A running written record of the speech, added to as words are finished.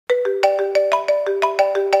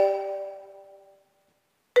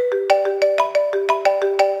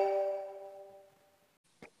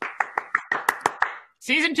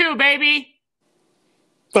Season 2, baby.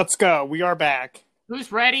 Let's go. We are back.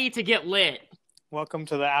 Who's ready to get lit? Welcome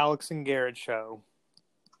to the Alex and Garrett show.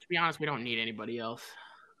 To be honest, we don't need anybody else.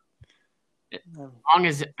 As long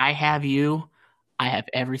as I have you, I have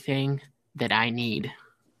everything that I need.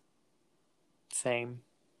 Same.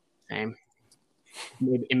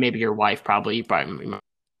 Maybe your wife probably, because,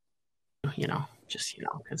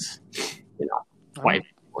 wife.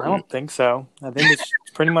 I don't think so. I think it's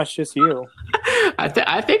pretty much just you. I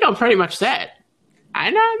think I'm pretty much set. I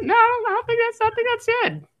don't think that's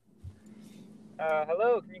it.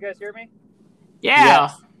 Hello, can you guys hear me? Yeah.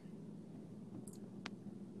 Yes.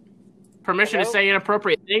 Permission Hello? to say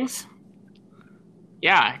inappropriate things?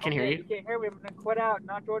 Yeah, I can hear you. You can't hear me. I'm gonna quit out and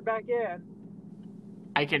not join back in.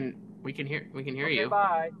 We can hear Okay, you.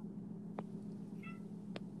 Bye.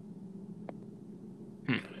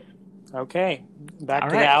 Okay. Back All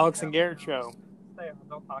to right. the Alex and Garrett show. Stay on.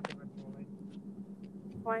 Don't talk eventually.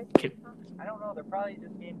 Why? I don't know. They're probably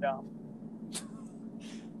just being dumb.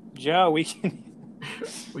 Joe, we can.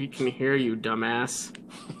 We can hear you, dumbass.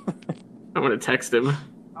 I'm gonna text him.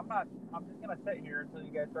 I'm just gonna sit here until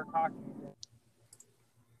you guys start talking.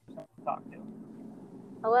 Someone to talk to.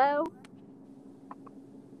 Hello?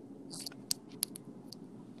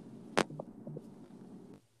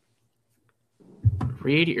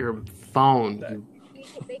 Read your phone. You...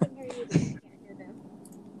 They can hear you, but you can't hear them.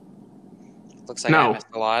 Looks like No. I missed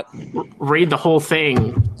a lot. Read the whole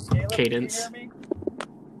thing, Caleb, Cadence. Can you hear me?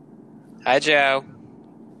 Hi, Joe.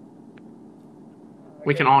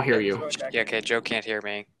 We can all hear you. Yeah, okay, Joe can't hear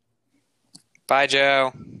me. Bye,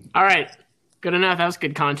 Joe. All right, good enough. That was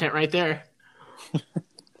good content right there.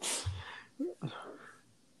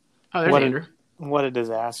 Oh, there's Andrew. What a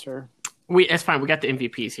disaster. It's fine. We got the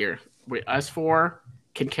MVPs here. Us four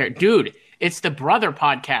can carry. Dude, it's the brother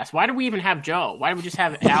podcast. Why do we even have Joe? Why do we just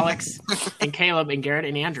have Alex and Caleb and Garrett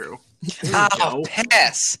and Andrew? Oh,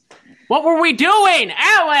 piss. What were we doing,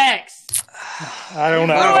 Alex? I don't Who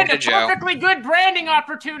know. Ruined a invited Joe? perfectly good branding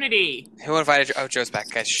opportunity. Who invited Joe? Oh, Joe's back,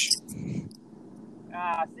 guys. Shh.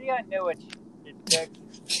 See, I knew it. You dick.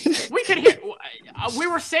 We could hear. We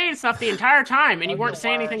were saying stuff the entire time, and you weren't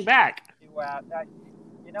saying anything back. You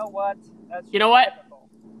know what? That's You know what? typical.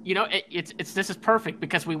 You know, this is perfect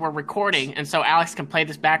because we were recording, and so Alex can play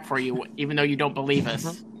this back for you, even though you don't believe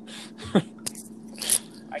us.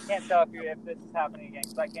 I can't tell if this is happening again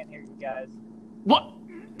because I can't hear you guys. What?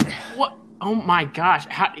 What? Oh my gosh!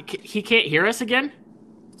 He can't hear us again?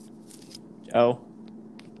 Oh.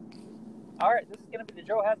 All right, this is going to be the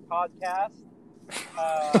Joe Has podcast,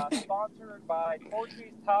 sponsored by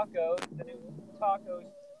Torchy's Tacos, the new tacos,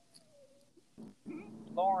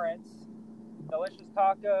 Lawrence. Delicious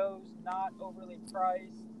tacos, not overly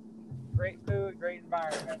priced, great food, great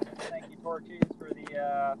environment. Thank you, Torchy's, for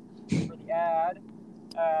the ad.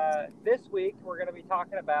 This week we're going to be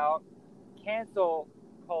talking about cancel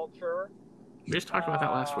culture. We just talked about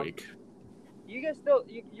that last week. You guys still,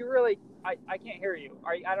 you really, I can't hear you.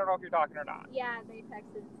 I don't know if you're talking or not. Yeah, they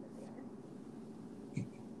texted Cynthia.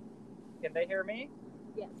 Can they hear me?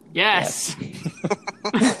 Yes.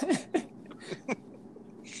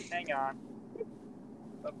 Hang on.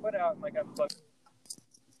 I'll put out like unplugged.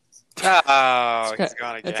 Oh, he's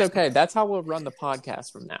gone again. It's okay. That's how we'll run the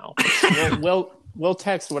podcast from now. We'll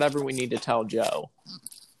text whatever we need to tell Joe.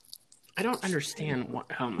 I don't understand what.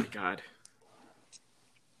 Oh my god.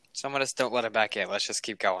 Someone just don't let him back in. Let's just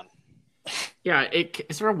keep going. Yeah.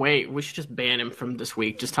 Is there a way we should just ban him from this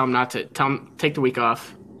week? Just tell him not to. Tell him take the week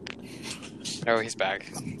off. Oh, he's back.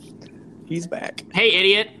 He's back. Hey,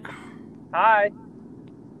 idiot. Hi.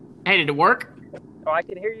 Hey, did it work? Oh, I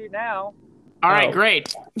can hear you now. All right, Oh.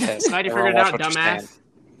 great. Piss. Glad you Everyone figured it out, watch what you're dumbass.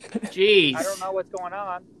 saying. Jeez. I don't know what's going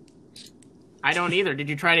on. I don't either. Did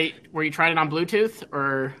you try to? Were you trying it on Bluetooth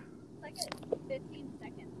or? Like a 15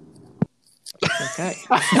 seconds. Okay.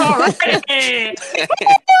 All right.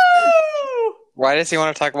 Why does he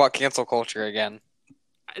want to talk about cancel culture again?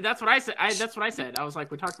 That's what I said. That's what I said. I was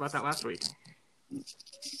like, we talked about that last week.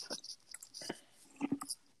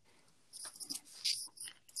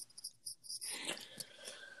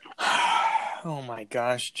 Oh my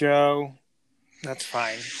gosh, Joe. That's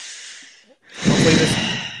fine.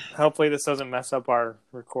 Hopefully this doesn't mess up our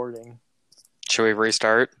recording. Should we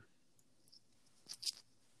restart?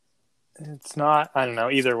 It's not. I don't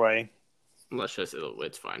know. Either way. Let's just.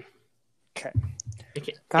 It's fine. Okay.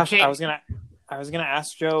 Gosh, I was gonna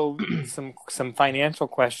ask Joe some financial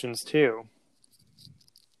questions too.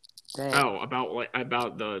 Dang. Oh,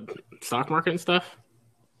 about the stock market and stuff.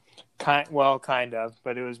 Kind of,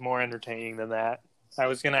 but it was more entertaining than that. I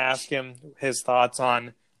was gonna ask him his thoughts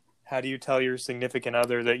on How do you tell your significant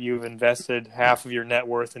other that you've invested half of your net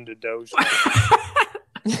worth into Doge?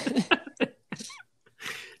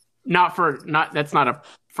 That's not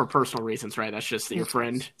for personal reasons, right? That's just your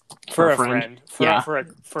friend. For a friend. Yeah. For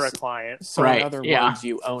a client. So Right, in other yeah. words,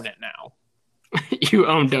 you own it now. You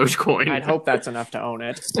own Dogecoin. I'd hope that's enough to own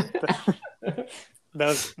it.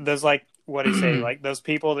 Those like, what do you say? Like those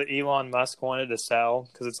people that Elon Musk wanted to sell,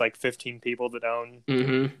 because it's like 15 people that own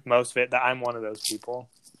Mm-hmm. most of it. That I'm one of those people.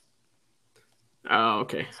 Oh,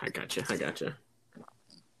 okay. I gotcha.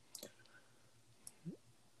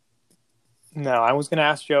 No, I was going to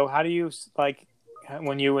ask Joe, how do you, like,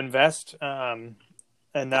 when you invest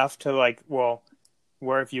enough to, like, well,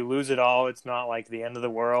 where if you lose it all, it's not like the end of the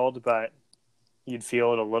world, but you'd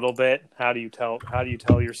feel it a little bit. How do you tell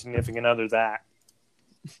your significant other that?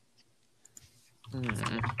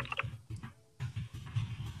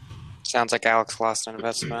 Sounds like Alex lost an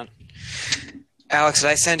investment. Alex, did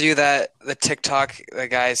I send you the TikTok, the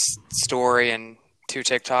guy's story and 2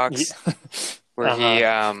 TikToks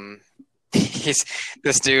where he's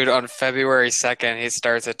this dude on February 2nd, he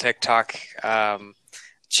starts a TikTok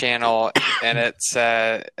channel, and it's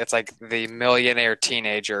like the millionaire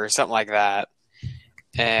teenager or something like that.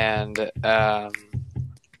 And let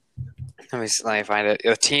me find it.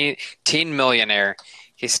 A teen millionaire.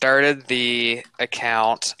 He started the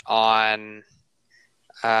account on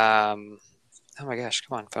oh my gosh,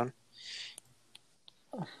 come on, phone.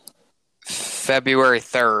 February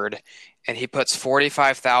 3rd, and he puts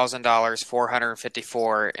 $45,000,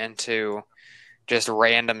 454 into just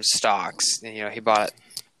random stocks. You know, he bought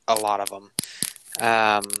a lot of them.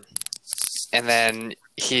 And then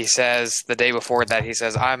he says the day before that, he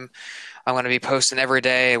says, I'm going to be posting every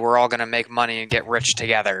day. We're all going to make money and get rich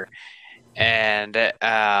together. And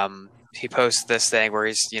he posts this thing where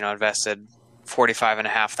he's, invested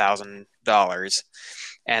 $45,500.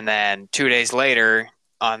 And then 2 days later,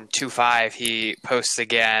 on 2/5, he posts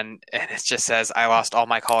again, and it just says, I lost all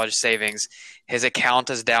my college savings. His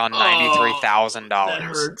account is down $93,000. That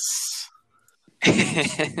hurts.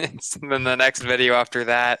 Then the next video after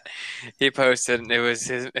that, he posted, and it was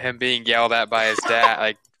him being yelled at by his dad,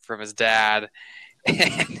 like from his dad.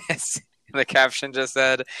 And the caption just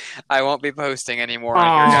said, I won't be posting anymore on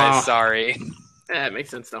your guys, sorry. Yeah, it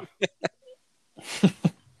makes sense, though.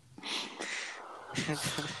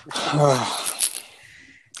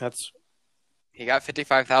 He got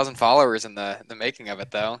 55,000 followers in the making of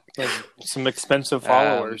it, though. Some expensive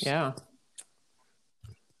followers. Yeah.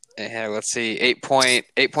 Yeah, let's see,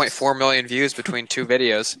 8.4 million views between 2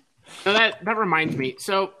 videos. So that reminds me.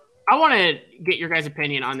 So I want to get your guys'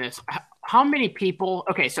 opinion on this. How many people?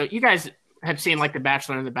 Okay, so you guys have seen like The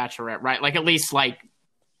Bachelor and The Bachelorette, right? Like at least like.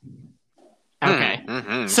 Okay.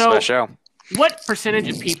 So show. What percentage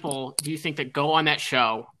of people do you think that go on that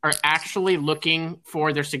show are actually looking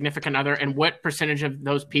for their significant other, and what percentage of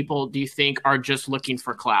those people do you think are just looking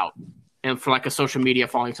for clout and for like a social media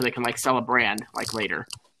following so they can like sell a brand like later?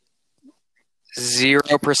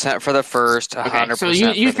 0% for the first, 100%. Okay, so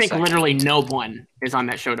you think literally no one is on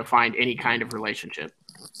that show to find any kind of relationship?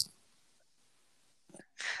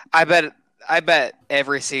 I bet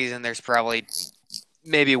every season there's probably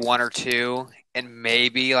maybe 1 or 2. And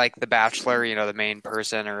maybe like The Bachelor, the main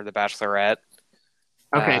person, or The Bachelorette.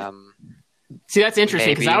 Okay. See, that's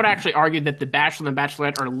interesting because I would actually argue that The Bachelor and The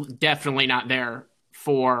Bachelorette are definitely not there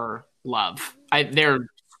for love. They're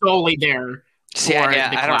solely there for the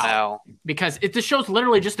clout. I don't know. Because the show's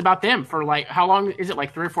literally just about them for like, how long is it?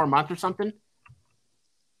 Like 3 or 4 months or something?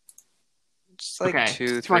 Just like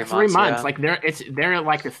 2-3 like 3 months. Yeah. Like they're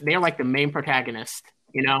like the main protagonist,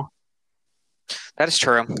 That is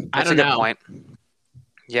true. That's a good point.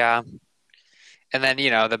 Yeah. And then,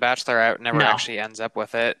 The Bachelorette never actually ends up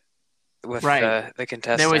with it, with the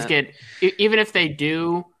contestant. They always get, even if they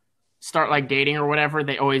do start like dating or whatever,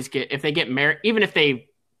 they always get, if they get married, even if they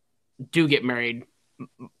do get married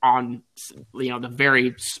on, the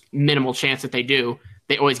very minimal chance that they do,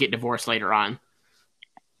 they always get divorced later on.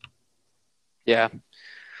 Yeah.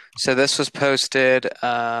 So this was posted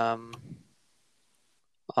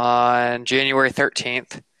on January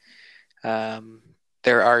 13th.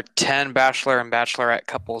 There are 10 Bachelor and Bachelorette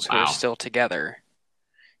couples who are still together.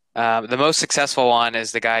 The most successful one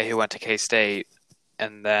is the guy who went to K-State,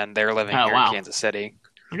 and then they're living here in Kansas City.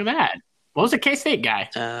 Look at that. What was the K-State guy?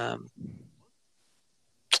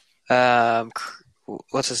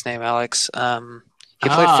 What's his name, Alex? He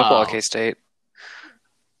played football at K-State.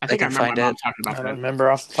 I think I remember my mom talking about that. I don't remember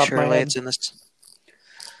off the top of my head. It's in this.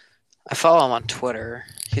 I follow him on Twitter.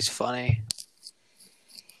 He's funny.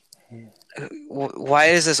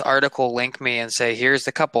 Why does this article link me and say, here's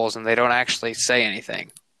the couples, and they don't actually say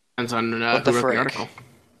anything? Depends on What who the wrote the frick? article.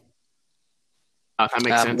 If that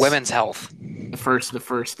makes sense. Women's health. The first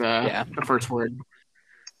word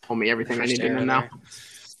told me everything I First needed to error know. there.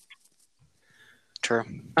 True.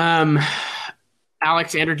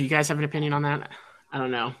 Alex, Andrew, do you guys have an opinion on that? I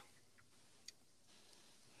don't know.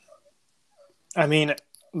 I mean,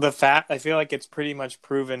 I feel like it's pretty much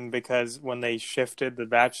proven because when they shifted the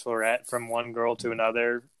Bachelorette from one girl to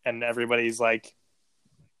another, and everybody's like,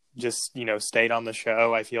 just stayed on the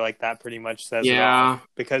show. I feel like that pretty much says it all.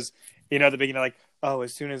 Because at the beginning, like, oh,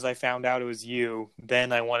 as soon as I found out it was you,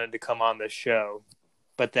 then I wanted to come on this show.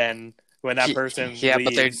 But then when that person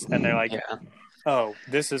leaves, and they're like, oh,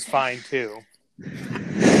 this is fine too.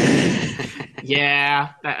 Yeah,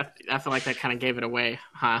 I feel like that kind of gave it away,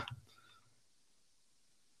 huh?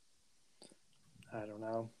 I don't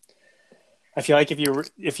know. I feel like if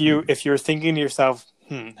you're thinking to yourself,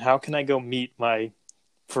 how can I go meet my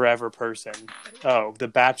forever person? Oh, the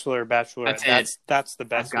Bachelorette. That's the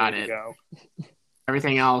best way to go.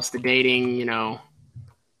 Everything else, the dating,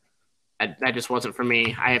 that just wasn't for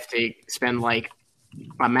me. I have to spend like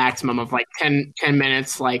a maximum of like 10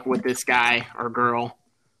 minutes like with this guy or girl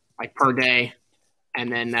like per day,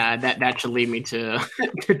 and then that should lead me to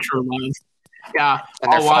true love. Yeah,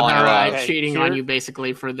 all while they're cheating on you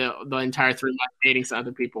basically for the entire 3 months dating some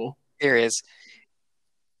other people. Here he is.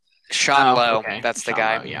 Sean Lowe. Okay. That's the Sean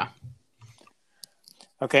guy. Lowe, yeah.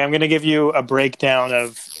 Okay, I'm going to give you a breakdown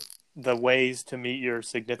of the ways to meet your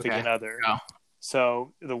significant other. Go.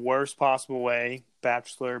 So the worst possible way,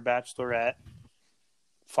 Bachelor, Bachelorette,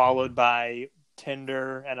 followed by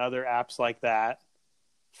Tinder and other apps like that,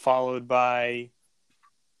 followed by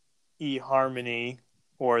eHarmony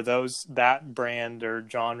or that brand or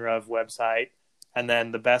genre of website, and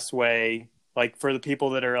then the best way, like for the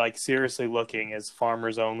people that are like seriously looking, is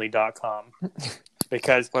farmersonly.com.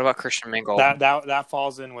 Because what about Christian Mingle? That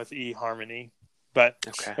falls in with eHarmony. But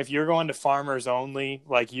if you're going to Farmers Only,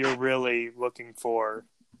 like you're really looking for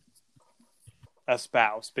a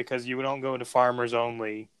spouse, because you don't go to Farmers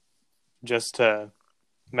Only just to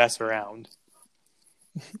mess around.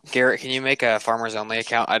 Garrett, can you make a Farmers Only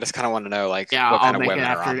account? I just kind of want to know, what kind I'll of make women it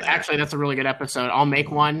are after. on there. Actually, that's a really good episode. I'll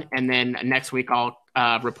make one, and then next week I'll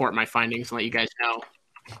report my findings and let you guys know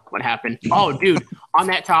what happened. Oh, dude, on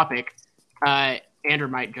that topic, Andrew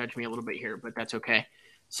might judge me a little bit here, but that's okay.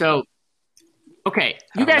 So,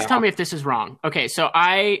 you guys tell me if this is wrong. Okay, so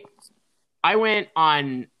I went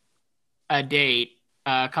on a date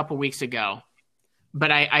a couple weeks ago,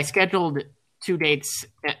 but I scheduled 2 dates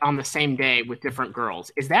on the same day with different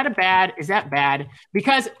girls. Is that bad?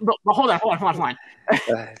 Because but hold on.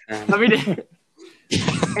 Let me.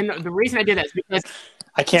 And the reason I did that is because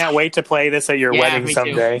I can't wait to play this at your wedding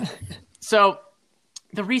someday. So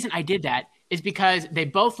the reason I did that is because they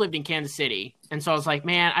both lived in Kansas City, and so I was like,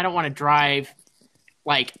 man, I don't want to drive.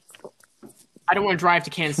 I don't want to drive to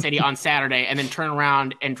Kansas City on Saturday and then turn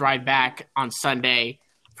around and drive back on Sunday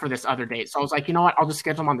for this other date. So I was like, you know what? I'll just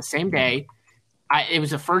schedule them on the same day. It was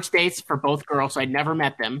the first dates for both girls, so I'd never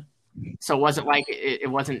met them. So it wasn't like it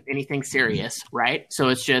wasn't anything serious, right? So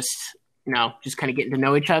it's just, just kind of getting to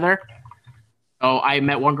know each other. So I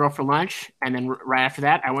met one girl for lunch, and then right after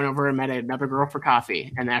that, I went over and met another girl for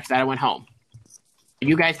coffee. And then after that, I went home.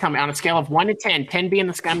 You guys tell me, on a scale of 1 to 10, 10 being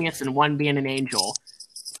the scummiest and 1 being an angel,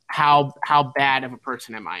 how bad of a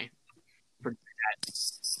person am I?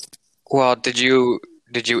 Well, did you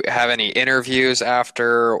have any interviews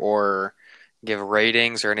after or give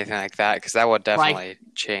ratings or anything like that? Because that would definitely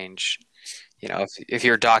change. If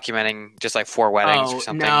you're documenting just like 4 weddings or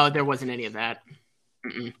something. No, there wasn't any of that.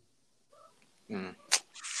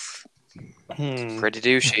 Pretty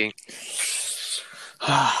douchey.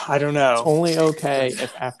 I don't know. It's only okay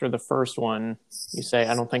if after the first one you say,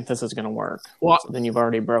 I don't think this is going to work. Well, so then you've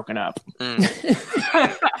already broken up.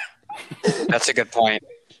 That's a good point.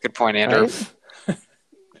 Good point, Andrew. Right?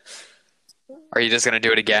 Are you just going to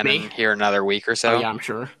do it again in here another week or so? Oh, yeah, I'm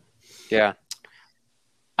sure. Yeah.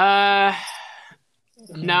 No,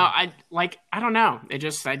 I don't know.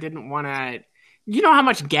 I didn't want to. You know how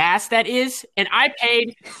much gas that is, and I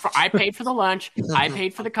paid for the lunch. I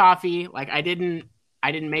paid for the coffee. I didn't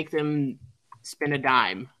make them spend a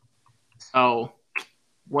dime. So,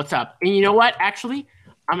 what's up? And you know what? Actually,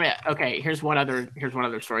 here's one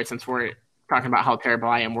other story. Since we're talking about how terrible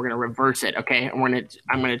I am, we're gonna reverse it. Okay, I'm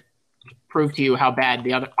gonna prove to you how bad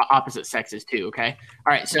the other opposite sex is too. Okay.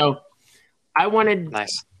 All right. So,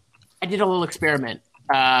 Nice. I did a little experiment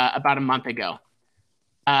about a month ago.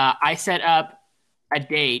 I set up a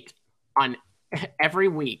date on every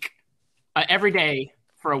day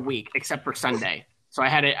for a week except for Sunday. So I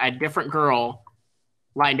had a different girl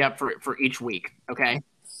lined up for each week. Okay.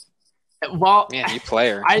 Well, Man, you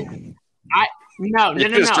player. I no. You're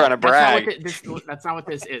just trying to brag. That's not what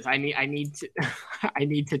this is. I need to I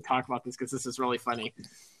need to talk about this because this is really funny.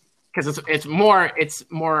 Because it's more it's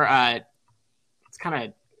kind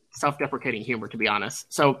of self-deprecating humor, to be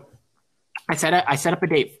honest. So I set up a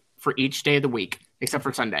date for each day of the week except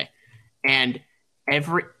for Sunday, and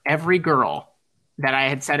every girl that I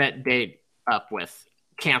had set a date up with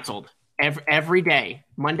canceled every day.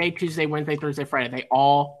 Monday, Tuesday, Wednesday, Thursday, Friday. They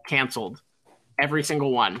all canceled, every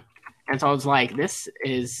single one. And so I was like, this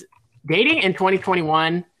is dating in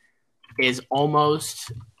 2021 is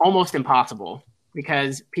almost impossible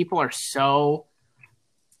because people are so,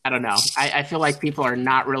 I don't know. I feel like people are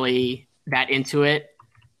not really that into it.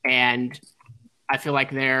 And I feel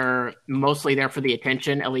like they're mostly there for the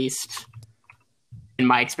attention, at least in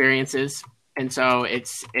my experiences. And so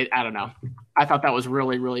I don't know. I thought that was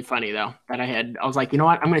really, really funny though, I was like, you know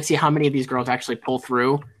what? I'm going to see how many of these girls actually pull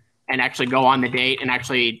through and actually go on the date and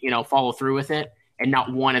actually, follow through with it. And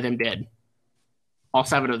not one of them did. All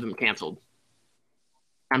 7 of them canceled.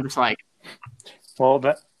 I'm just like, well,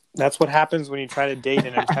 that's what happens when you try to date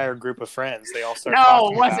an entire group of friends. They all start no,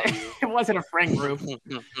 talking about you. it wasn't a friend group.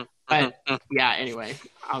 But yeah, anyway,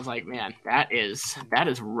 I was like, man, that is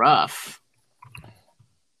rough.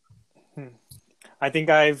 I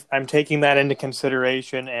think I'm taking that into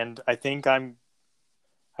consideration, and I think I'm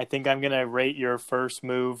gonna rate your first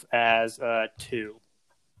move as 2.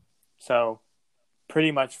 So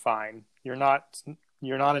pretty much fine. You're not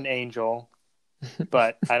an angel,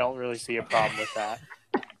 but I don't really see a problem with that.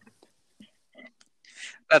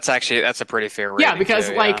 That's a pretty fair rating. Yeah, because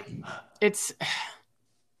too, it's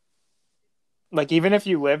like, even if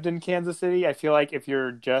you lived in Kansas City, I feel like if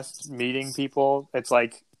you're just meeting people, it's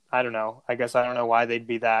like, I don't know. I guess I don't know why they'd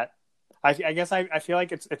be that. I guess I feel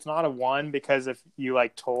like it's not a 1 because if you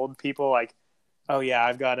told people oh yeah,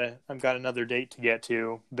 I've got another date to get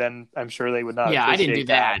to, then I'm sure they would not. Yeah, I didn't do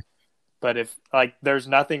that. But if there's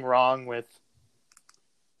nothing wrong with,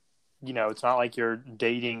 it's not like you're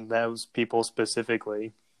dating those people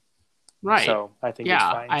specifically, right? So I think it's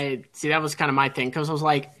fine. I see that was kind of my thing because I was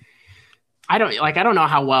like, I don't know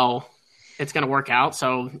how well it's going to work out.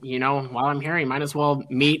 So while I'm here, you might as well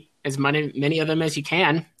meet as many of them as you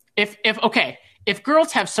can. If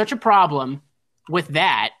girls have such a problem with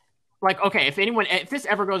that, if this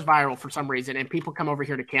ever goes viral for some reason and people come over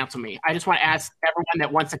here to cancel me, I just want to ask everyone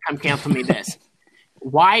that wants to come cancel me this: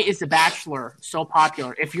 why is The Bachelor so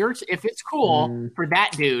popular? If it's cool for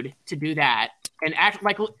that dude to do that and act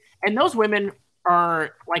and those women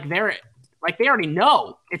are they already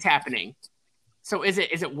know it's happening. So is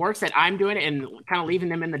it worse that I'm doing it and kind of leaving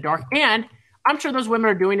them in the dark? And I'm sure those women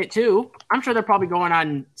are doing it too. I'm sure they're probably going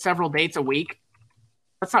on several dates a week.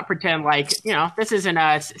 Let's not pretend this isn't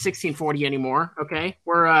 1640 anymore. Okay,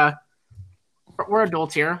 we're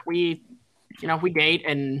adults here. We date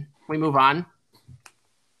and we move on.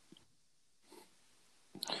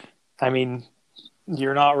 I mean,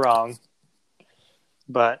 you're not wrong,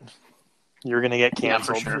 but you're gonna get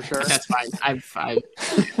canceled for sure. That's fine. I've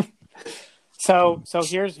So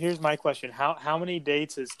here's my question: How many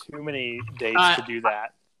dates is too many dates to do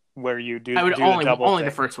that? Where you do I would do only the double thing?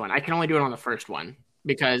 the first one. I can only do it on the first one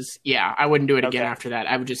because I wouldn't do it again after that.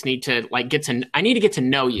 I would just need to I need to get to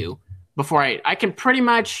know you before I can pretty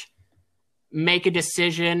much make a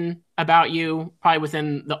decision about you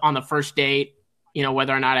probably on the first date.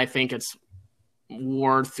 Whether or not I think it's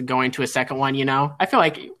worth going to a second one. I feel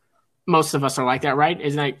like most of us are like that, right?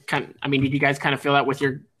 Isn't that did you guys kind of feel that with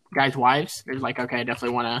your guys' wives? They're like, okay, I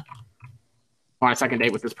definitely want a second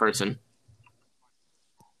date with this person.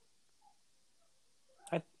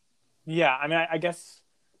 Yeah, I mean, I guess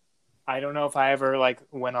I don't know if I ever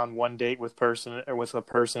went on one date with a person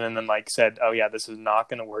and then said, oh yeah, this is not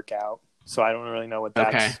going to work out. So I don't really know what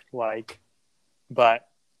that's like. But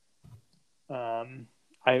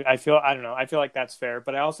I feel like that's fair.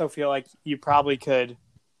 But I also feel like you probably could.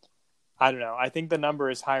 I don't know. I think the number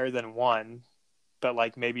is higher than 1.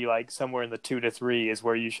 But maybe somewhere in the 2 to 3 is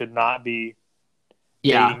where you should not be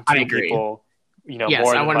dating 2 people. Yes,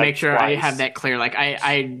 more I than want to make sure twice. I have that clear.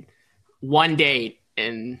 I one date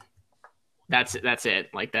and that's it.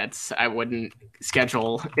 I wouldn't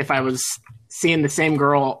schedule if I was seeing the same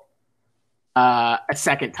girl a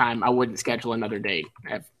second time. I wouldn't schedule another date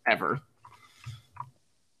ever.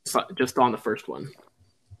 So, just on the first one.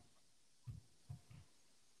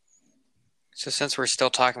 So since we're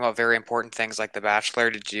still talking about very important things like The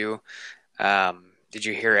Bachelor, did you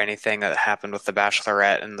hear anything that happened with The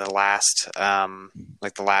Bachelorette in the last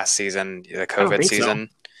the last season, the COVID season?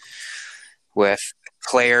 So. With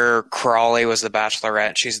Claire Crawley was the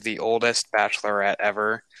Bachelorette. She's the oldest Bachelorette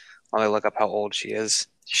ever. Let me look up how old she is.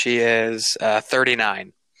 She is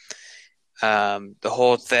 39. The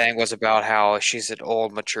whole thing was about how she's an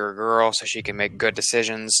old, mature girl, so she can make good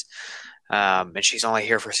decisions, and she's only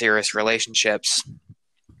here for serious relationships.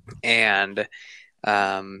 And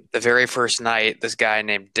the very first night, this guy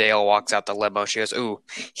named Dale walks out the limo. She goes, "Ooh,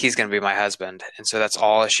 he's going to be my husband." And so that's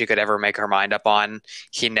all she could ever make her mind up on.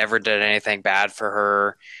 He never did anything bad for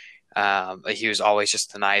her. He was always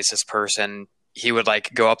just the nicest person. He would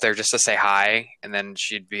like go up there just to say hi, and then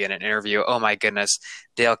she'd be in an interview. "Oh my goodness,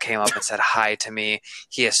 Dale came up and said hi to me.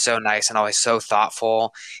 He is so nice and always so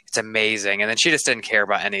thoughtful. It's amazing." And then she just didn't care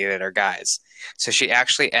about any of the other guys. So she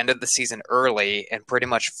actually ended the season early and pretty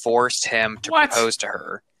much forced him to propose to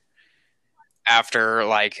her. After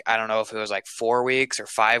like, I don't know if it was like 4 weeks or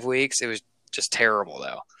 5 weeks. It was just terrible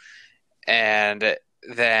though. And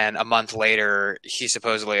then a month later, he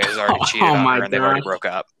supposedly has already cheated on her, and they've already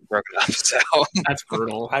broken up. So that's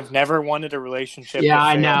brutal. I've never wanted a relationship. Yeah,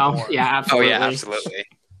 I know. More. Yeah, absolutely. Oh yeah, absolutely.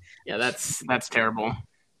 Yeah, that's terrible.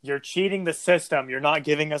 You're cheating the system. You're not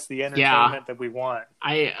giving us the entertainment that we want.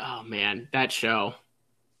 Oh man, that show.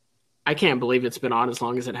 I can't believe it's been on as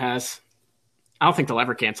long as it has. I don't think they'll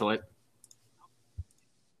ever cancel it.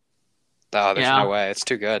 Oh, there's no way. It's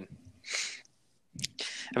too good.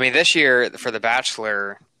 I mean, this year for The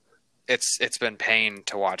Bachelor, it's been pain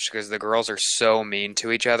to watch because the girls are so mean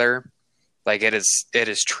to each other. Like it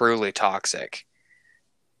is truly toxic.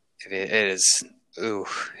 It is. Ooh,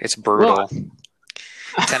 it's brutal.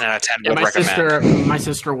 Well, 10 out of 10 would recommend. My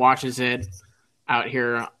sister watches it out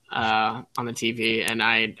here on the TV, and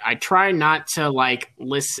I try not to like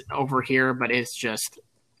listen over here, but it's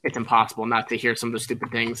impossible not to hear some of the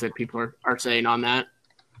stupid things that people are saying on that.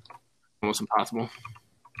 Almost impossible.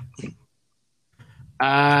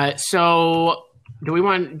 So do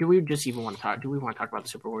we just even want to talk? Do we want to talk about the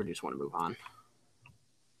Super Bowl, or do you just want to move on?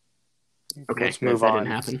 Okay, let's move on.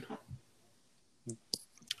 That didn't happen.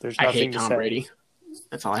 There's I nothing hate to Tom say. Brady.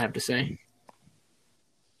 That's all I have to say.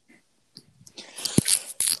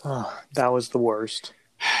 Oh, that was the worst.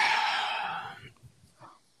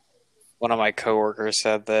 One of my coworkers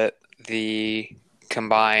said that the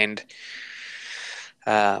combined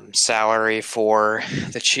salary for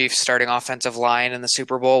the Chiefs starting offensive line in the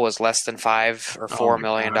Super Bowl was less than $5 or $4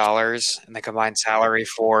 million, and the combined salary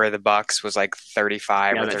for the Bucks was like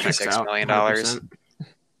 $35 or $36 million. 100%.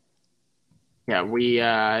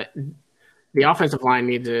 Yeah, the offensive line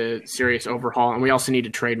needs a serious overhaul, and we also need to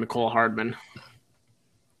trade Mecole Hardman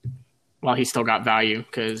while he's still got value,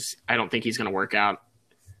 because I don't think he's going to work out.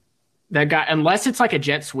 That guy, unless it's like a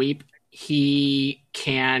jet sweep, he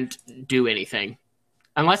can't do anything.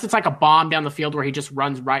 Unless it's like a bomb down the field where he just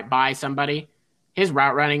runs right by somebody, his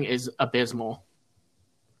route running is abysmal.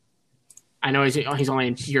 I know he's only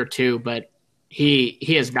in year 2, but he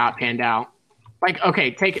has not panned out. Like,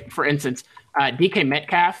 okay, take it for instance, DK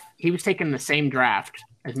Metcalf. He was taken in the same draft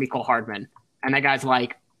as Mecole Hardman, and that guy's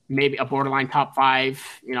like maybe a borderline top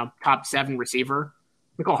 5, top 7 receiver.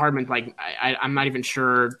 Mecole Hardman's like I'm not even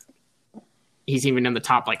sure he's even in the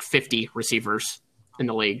top like 50 receivers in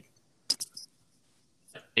the league.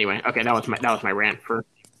 Anyway, okay, that was my rant for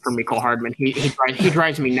Mecole Hardman. He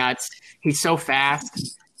drives me nuts. He's so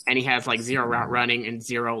fast, and he has like 0 route running and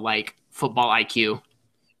 0 like football IQ.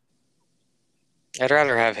 I'd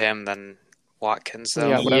rather have him than Watkins, though.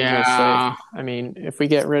 Yeah, what I was gonna say. I mean, if we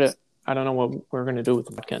get rid of, I don't know what we're going to do with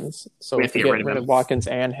Watkins. So if we get rid of Watkins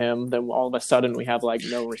and him, then all of a sudden we have like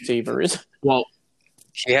no receivers. Well,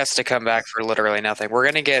 he has to come back for literally nothing. We're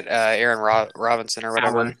going to get Aaron Robinson or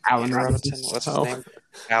whatever. Allen Robinson. What's his name?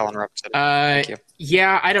 Allen Robinson. Thank you.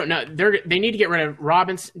 Yeah, I don't know. They need to get rid of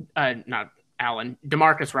Robinson, not Allen,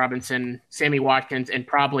 Demarcus Robinson, Sammy Watkins, and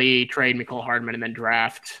probably trade Mecole Hardman and then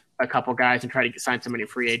draft a couple guys and try to sign somebody in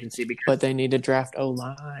free agency. But they need to draft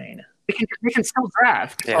O-line. They can still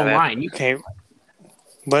draft O-line. Okay,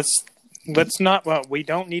 let's not. Well, we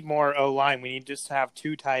don't need more O-line. We need just to have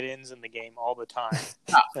 2 tight ends in the game all the time,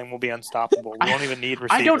 and we'll be unstoppable. We won't even need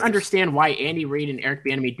receivers. I don't understand why Andy Reid and Eric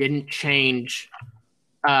Bieniemy didn't change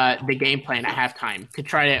the game plan at halftime to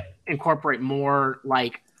try to incorporate more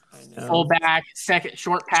like fullback,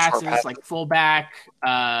 short passes, like fullback,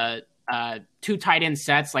 2 tight end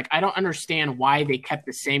sets. Like, I don't understand why they kept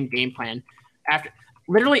the same game plan. After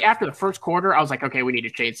the first quarter, I was like, okay, we need to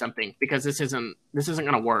change something because this isn't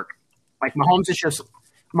going to work. Like,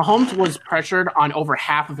 Mahomes was pressured on over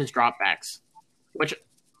half of his dropbacks,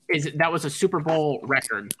 that was a Super Bowl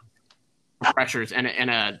record pressures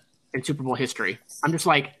in Super Bowl history. I'm just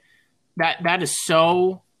like, that is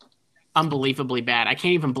so unbelievably bad. I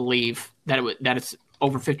can't even believe that it's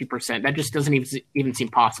over 50%. That just doesn't even seem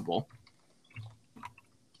possible.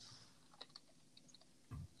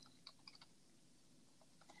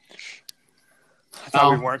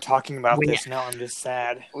 thought we weren't talking about this. Now I'm just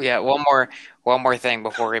sad. Yeah, one more thing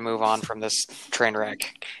before we move on from this train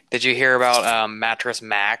wreck. Did you hear about Mattress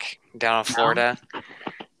Mac down in Florida? No.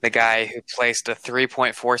 The guy who placed a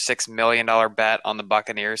 $3.46 million bet on the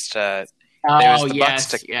Buccaneers to Bucs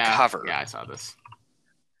to cover. Yeah, I saw this.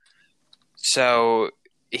 So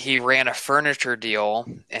he ran a furniture deal,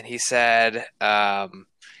 and he said,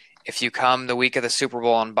 if you come the week of the Super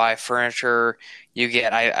Bowl and buy furniture, you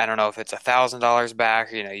get, I don't know if it's $1,000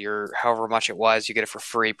 back, your however much it was, you get it for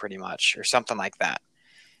free pretty much, or something like that.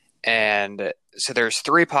 And so there's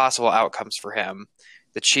 3 possible outcomes for him.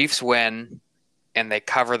 The Chiefs win, and they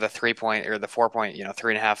cover the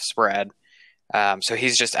 3.5 spread. So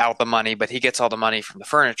he's just out the money, but he gets all the money from the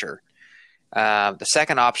furniture. The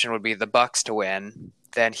second option would be the Bucs to win.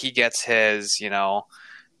 Then he gets his,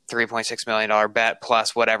 $3.6 million bet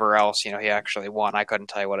plus whatever else, he actually won. I couldn't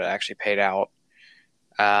tell you what it actually paid out.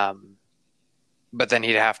 But then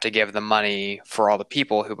he'd have to give the money for all the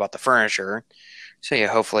people who bought the furniture. So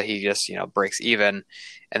hopefully he just, breaks even.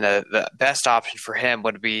 And the best option for him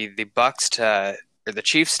would be the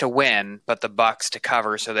Chiefs to win, but the Bucs to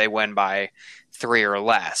cover, so they win by 3 or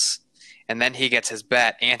less. And then he gets his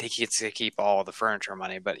bet, and he gets to keep all the furniture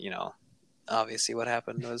money. But obviously what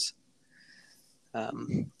happened was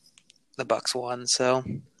the Bucs won. So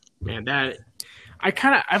man,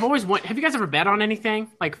 I've always wanted. Have you guys ever bet on anything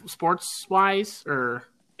like sports wise or?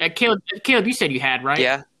 Caleb, you said you had, right?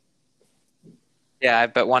 Yeah. Yeah, I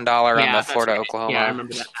bet $1 on the Florida-Oklahoma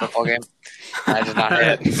football game. I did not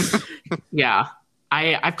hit. Yeah,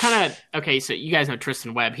 I've kind of so you guys know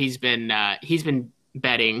Tristan Webb. He's been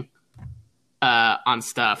betting on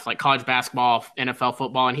stuff like college basketball, NFL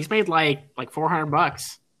football, and he's made like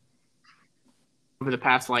 $400 over the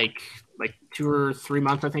past like 2 or 3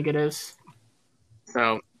 months, I think it is.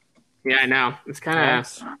 So yeah, I know it's kind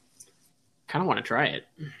of want to try it.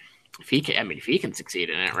 If he can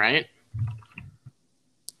succeed in it, right?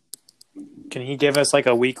 Can he give us like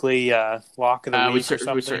a weekly walk of the week or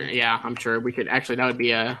something? Yeah, I'm sure we could. Actually, that would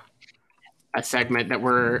be a segment that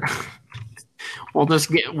we're.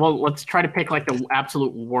 Let's try to pick like the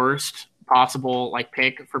absolute worst possible like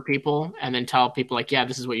pick for people, and then tell people like, yeah,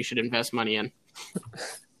 this is what you should invest money in.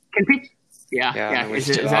 Can people? Yeah. Is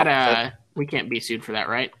that we can't be sued for that,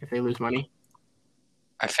 right? If they lose money.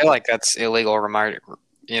 I feel like that's illegal.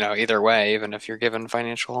 Either way, even if you're given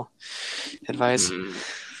financial advice.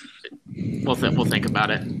 We'll think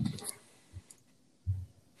about it. And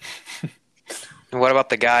what about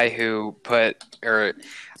the guy who put,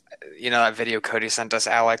 that video Cody sent us,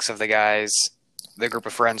 Alex, of the group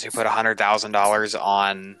of friends who put $100,000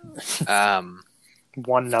 on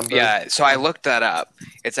one number? Yeah, so I looked that up.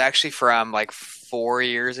 It's actually from like 5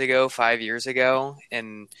 years ago,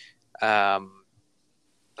 in I want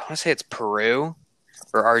to say it's Peru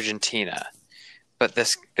or Argentina. But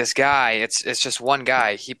this guy, it's just one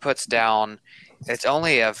guy. He puts down, it's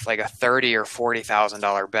only a $30,000 or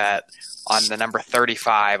 $40,000 bet on the number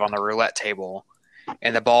 35 on the roulette table,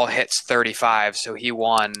 and the ball hits 35. So he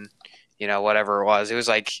won, whatever it was. It was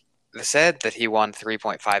like they said that he won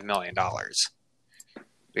 $3.5 million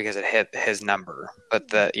because it hit his number. But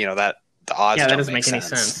the odds. Yeah, that doesn't make any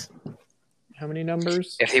sense. How many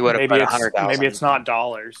numbers? If he would have put 100,000, maybe it's not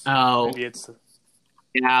dollars. Oh, maybe it's.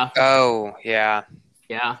 Yeah. Oh, yeah.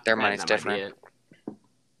 Yeah. Their money's different.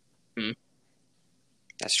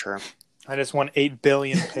 That's true. I just won 8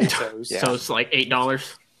 billion pesos. Yeah. So it's like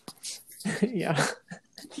 $8. Yeah.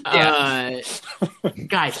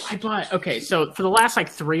 Guys, I bought. Okay, so for the last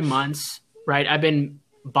 3 months, right? I've been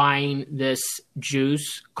buying this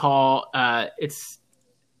juice called it's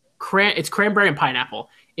cranberry and pineapple.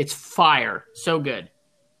 It's fire, so good.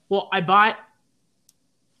 Well, I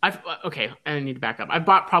need to back up. I've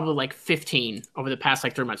bought probably 15 over the past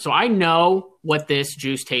 3 months. So I know what this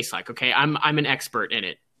juice tastes like. Okay. I'm an expert in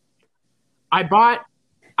it. I bought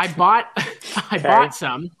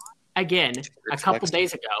some again a couple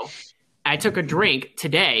days ago. I took a drink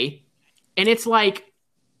today and it's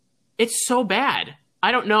so bad.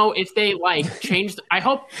 I don't know if they changed.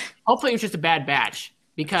 Hopefully it was just a bad batch,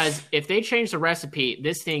 because if they change the recipe,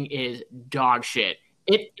 this thing is dog shit.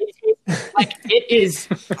 It's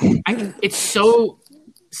so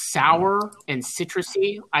sour and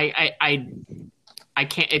citrusy. I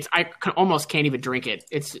can't. I almost can't even drink it.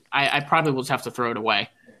 I probably will just have to throw it away.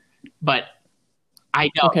 But I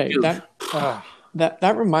don't. Okay,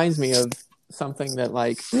 that reminds me of something that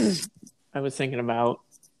I was thinking about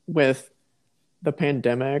with the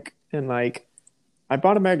pandemic, and I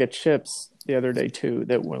bought a bag of chips the other day too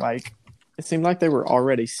that were it seemed like they were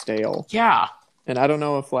already stale. Yeah. And I don't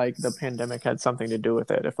know if like the pandemic had something to do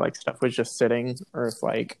with it, if like stuff was just sitting, or if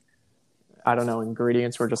like, I don't know,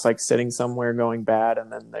 ingredients were just like sitting somewhere going bad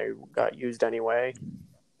and then they got used anyway.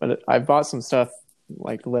 But I've bought some stuff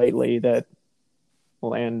like lately that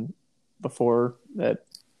land before that,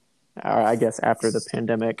 I guess after the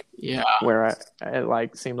pandemic, Yeah. where it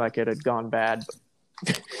like seemed like it had gone bad,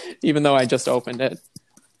 even though I just opened it.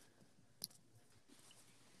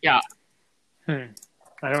 Yeah.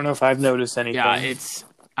 I don't know if I've noticed anything. Yeah,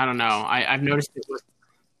 I don't know. I've noticed it was,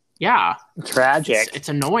 yeah. Tragic. It's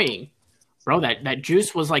annoying. Bro, that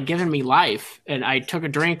juice was like giving me life. And I took a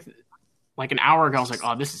drink like an hour ago. I was like,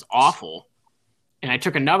 oh, this is awful. And I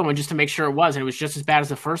took another one just to make sure it was, and it was just as bad as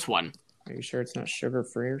the first one. Are you sure it's not sugar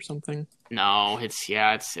free or something? No, it's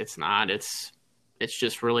not. It's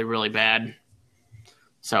just really, really bad.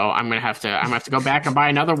 So I'm gonna have to go back and buy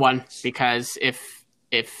another one, because if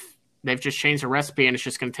they've just changed the recipe and it's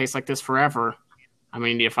just gonna taste like this forever, I'm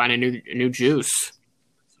gonna need to find a new juice.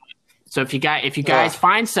 So if you guys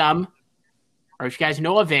find some, or if you guys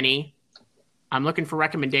know of any, I'm looking for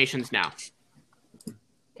recommendations now.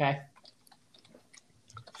 Okay.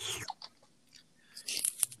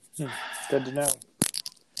 Good to know.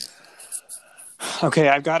 Okay,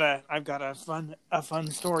 I've got a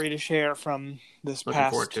fun story to share from this Looking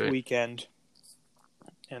forward past to it. weekend.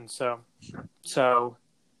 And so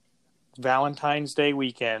Valentine's Day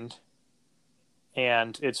weekend,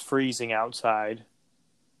 and it's freezing outside.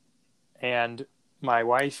 And my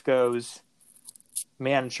wife goes,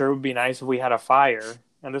 "Man, sure would be nice if we had a fire."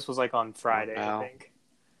 And this was like on Friday, Wow. I think.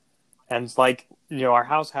 And it's like, our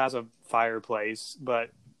house has a fireplace,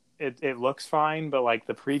 but it looks fine, but like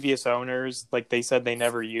the previous owners, like they said they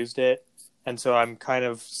never used it. And so I'm kind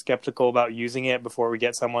of skeptical about using it before we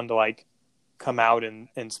get someone to like come out and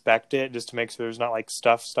inspect it, just to make sure there's not like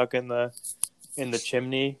stuff stuck in the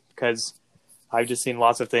chimney, because I've just seen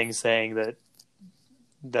lots of things saying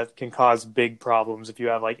that can cause big problems if you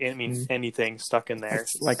have like anything stuck in there.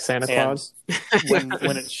 Like Santa And Claus? when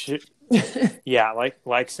it yeah,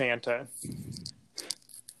 like Santa.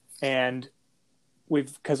 And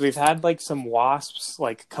we've had like some wasps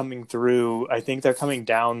like coming through. I think they're coming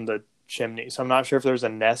down the chimney, so I'm not sure if there's a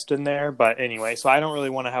nest in there, but anyway, so I don't really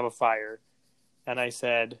want to have a fire. And I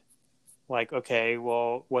said, like, okay,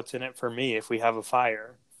 well, what's in it for me if we have a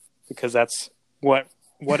fire? Because that's what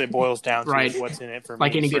it boils down to, Right. is what's in it for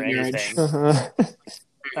Like me any for good marriage.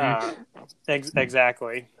 Uh-huh.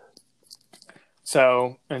 Exactly.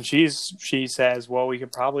 So, and she says, well, we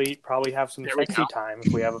could probably have some There we sexy go. time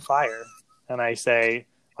if we have a fire. And I say,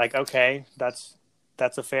 like, okay, that's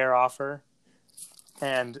a fair offer.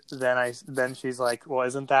 And then she's like, well,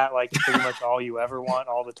 isn't that like pretty much all you ever want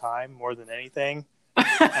all the time, more than anything?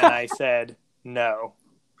 And I said, no.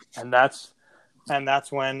 And that's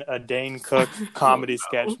when a Dane Cook comedy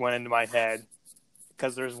sketch went into my head.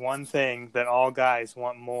 Because there's one thing that all guys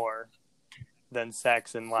want more than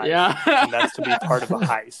sex in life. Yeah. And that's to be part of a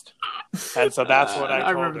heist. And so that's what I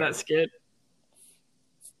told remember her. that skit.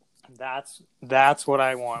 That's what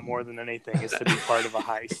I want more than anything, is to be part of a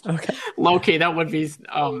heist. Okay. Low-key, that would be,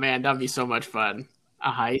 oh man, that'd be so much fun. A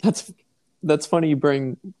heist. That's funny you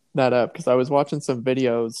bring that up, because I was watching some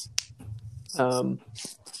videos on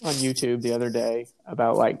YouTube the other day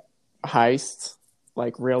about like heists,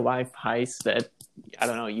 like real life heists that, I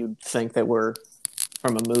don't know, you'd think that were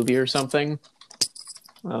from a movie or something.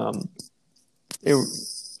 Have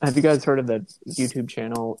you guys heard of the YouTube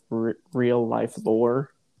channel Real Life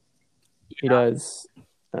Lore? He does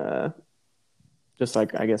just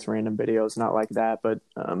like, I guess, random videos, not like that, but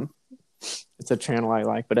it's a channel I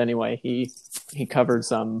like. But anyway, he covered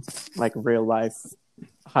some like real life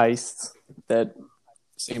heists that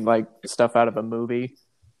seemed like stuff out of a movie.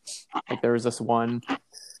 Like there was this one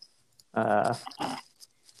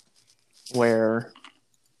where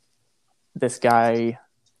this group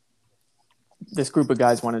of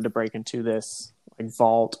guys wanted to break into this like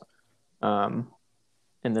vault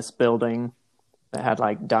in this building that had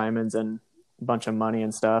like diamonds and a bunch of money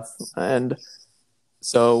and stuff. And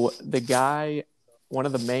so one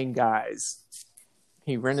of the main guys,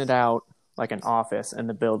 he rented out like an office in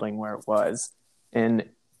the building where it was, and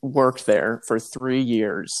worked there for 3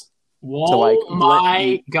 years. Whoa, To, like,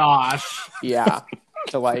 my gosh. Yeah.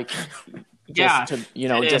 To like, Yeah.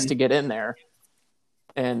 just to get in there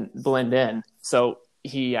and blend in. So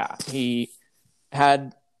he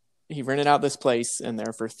rented out this place in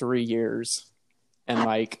there for 3 years,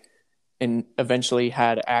 and eventually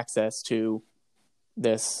had access to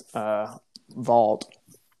this vault.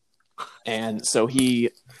 And so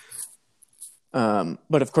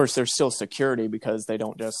but of course there's still security, because they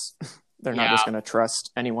don't just they're not just going to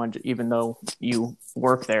trust anyone, even though you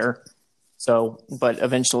work there. So, but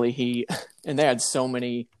eventually and they had so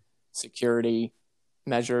many security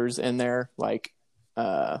measures in there, like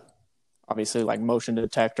obviously like motion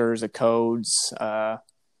detectors, codes,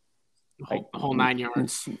 like whole 9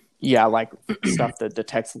 yards. Yeah, like stuff that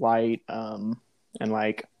detects light, and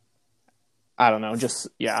like I don't know, just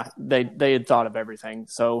they had thought of everything.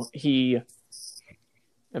 So he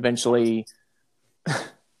eventually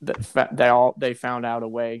they found out a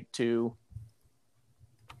way to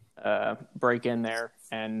break in there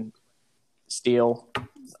and steal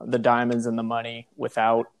the diamonds and the money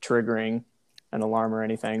without triggering an alarm or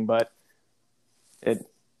anything. But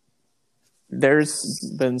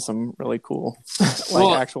there's been some really cool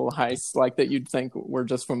actual heists like that you'd think were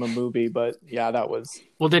just from a movie, but that was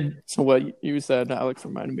so what you said, Alex,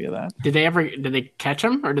 reminded me of that. Did they catch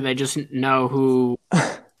him, or did they just know who?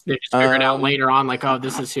 They just figured out later on, like, oh,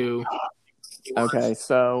 this is who. Okay,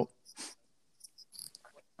 so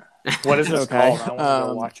what is this called? I want to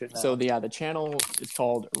go watch it now. So the channel is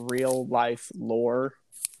called Real Life Lore,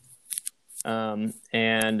 and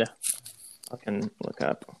I can look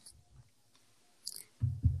up.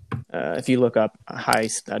 If you look up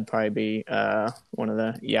heist, that'd probably be one of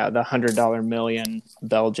the $100 million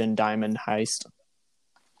Belgian diamond heist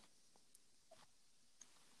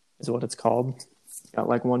is what it's called. Got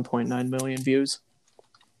like 1.9 million views.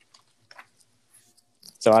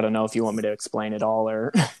 So I don't know if you want me to explain it all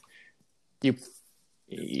or you.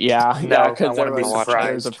 Yeah, because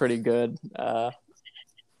there's a pretty good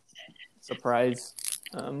surprise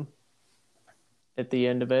at the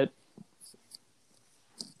end of it.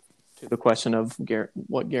 To the question of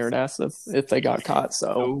what Garrett asked if they got caught.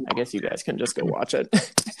 So I guess you guys can just go watch it.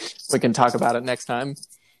 We can talk about it next time.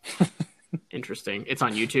 Interesting. It's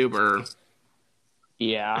on YouTube or?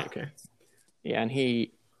 Yeah. Okay. Yeah, and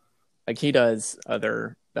he does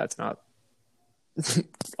other. That's not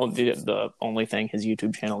the only thing his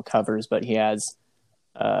YouTube channel covers, but he has.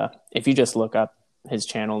 If you just look up his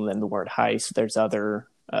channel and then the word heist, there's other.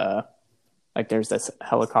 Like there's this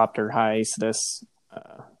helicopter heist. This.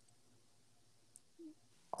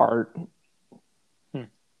 Art.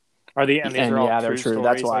 Are these are all they're true. Stories,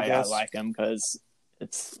 that's why I like them, because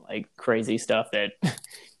it's like crazy stuff that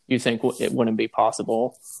you think it wouldn't be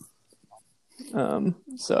possible.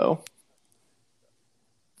 So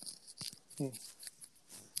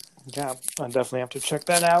yeah, I definitely have to check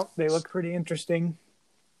that out. They look pretty interesting.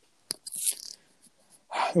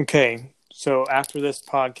 Okay, so after this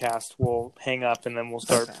podcast, we'll hang up and then we'll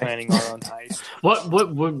start planning our own heist. What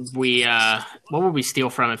would we steal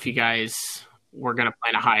from if you guys were going to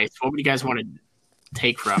plan a heist? What would you guys want to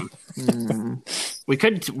take from? We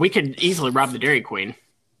could easily rob the Dairy Queen.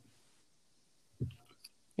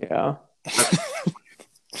 Yeah.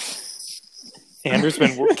 Andrew's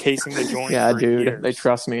been casing the joint. Yeah, for dude, years. They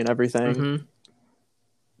trust me and everything. Mm-hmm.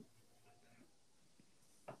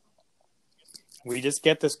 We just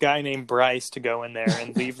get this guy named Bryce to go in there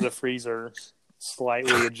and leave the freezer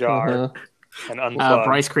slightly ajar and unplug.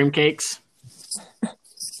 Bryce cream cakes.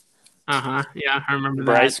 Yeah, I remember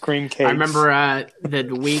that. Bryce cream cakes. I remember the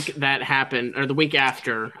week that happened, or the week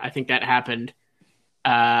after, I think that happened.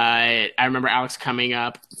 I remember Alex coming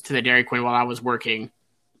up to the Dairy Queen while I was working,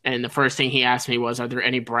 and the first thing he asked me was, "Are there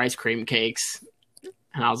any Bryce cream cakes?"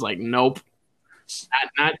 And I was like, "Nope."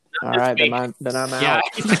 Not all right, then I'm out. Yeah,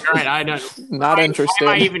 he's like, all right, I know. Not interested.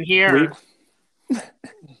 Why am I even here?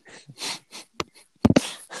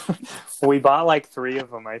 We bought like 3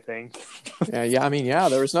 of them, I think. Yeah. I mean,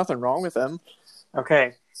 there was nothing wrong with them.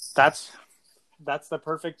 Okay, that's the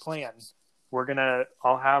perfect plan.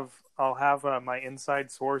 I'll have my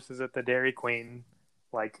inside sources at the Dairy Queen,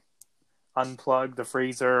 like unplug the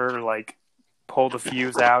freezer, like pull the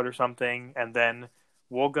fuse out or something, and then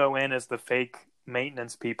we'll go in as the fake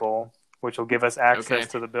maintenance people, which will give us access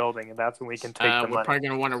to the building, and that's when we can take the money. We're probably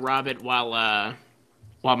going to want to rob it while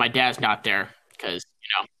my dad's not there, because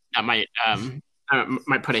that might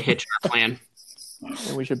put a hitch in our plan.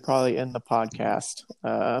 And we should probably end the podcast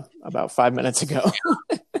about 5 minutes ago.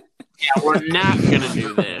 Yeah, we're not going to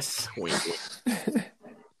do this.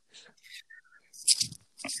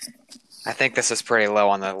 I think this is pretty low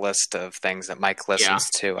on the list of things that Mike listens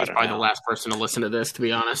to. I don't probably know. The last person to listen to this, to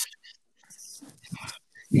be honest.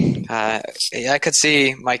 I could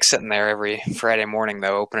see Mike sitting there every Friday morning,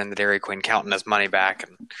 though, opening the Dairy Queen, counting his money back.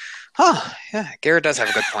 And, Garrett does have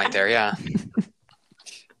a good point there, yeah.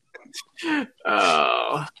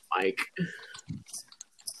 Oh, Mike.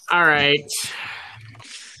 All right.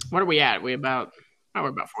 What are we at? We're about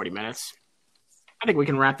 40 minutes. I think we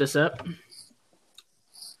can wrap this up.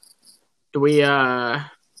 Do we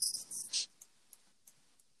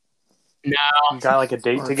No, You got like a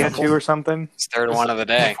date Or to a get couple. to or something? It's third one of the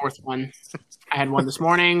the day. fourth one. I had one this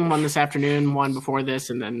morning, one this afternoon, one before this,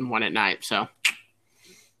 and then one at night. So,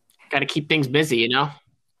 got to keep things busy, you know.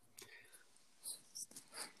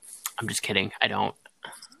 I'm just kidding. I don't.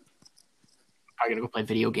 I'm gonna go play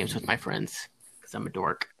video games with my friends because I'm a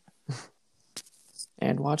dork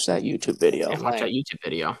And watch that YouTube video. and watch that YouTube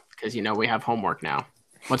video because we have homework now.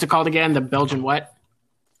 What's it called again? The Belgian what?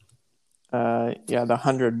 Yeah, the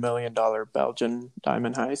 $100 million Belgian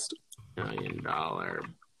diamond heist. $1 million.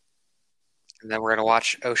 And then we're going to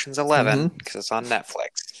watch Ocean's 11 Mhm. because it's on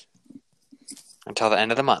Netflix until the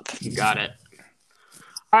end of the month. You got it.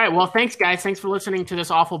 All right. Well, thanks, guys. Thanks for listening to this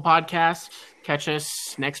awful podcast. Catch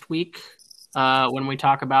us next week when we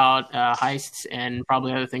talk about heists and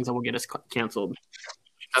probably other things that will get us canceled.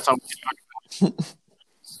 That's all we can talk about.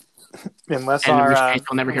 Unless And in our which case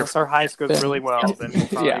you'll never hear unless our heist goes really well, then we'll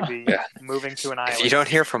probably Yeah. be Yeah. moving to an island. If you don't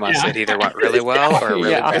hear from us, Yeah. it either went really well or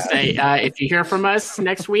really Yeah. I bad. say, if you hear from us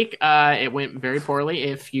next week, it went very poorly.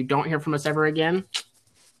 If you don't hear from us ever again,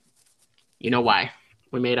 you know why.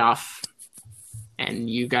 We made off, and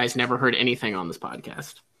you guys never heard anything on this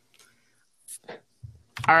podcast.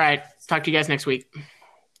 All right. Talk to you guys next week.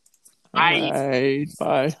 Bye. All right,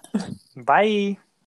 bye. Bye.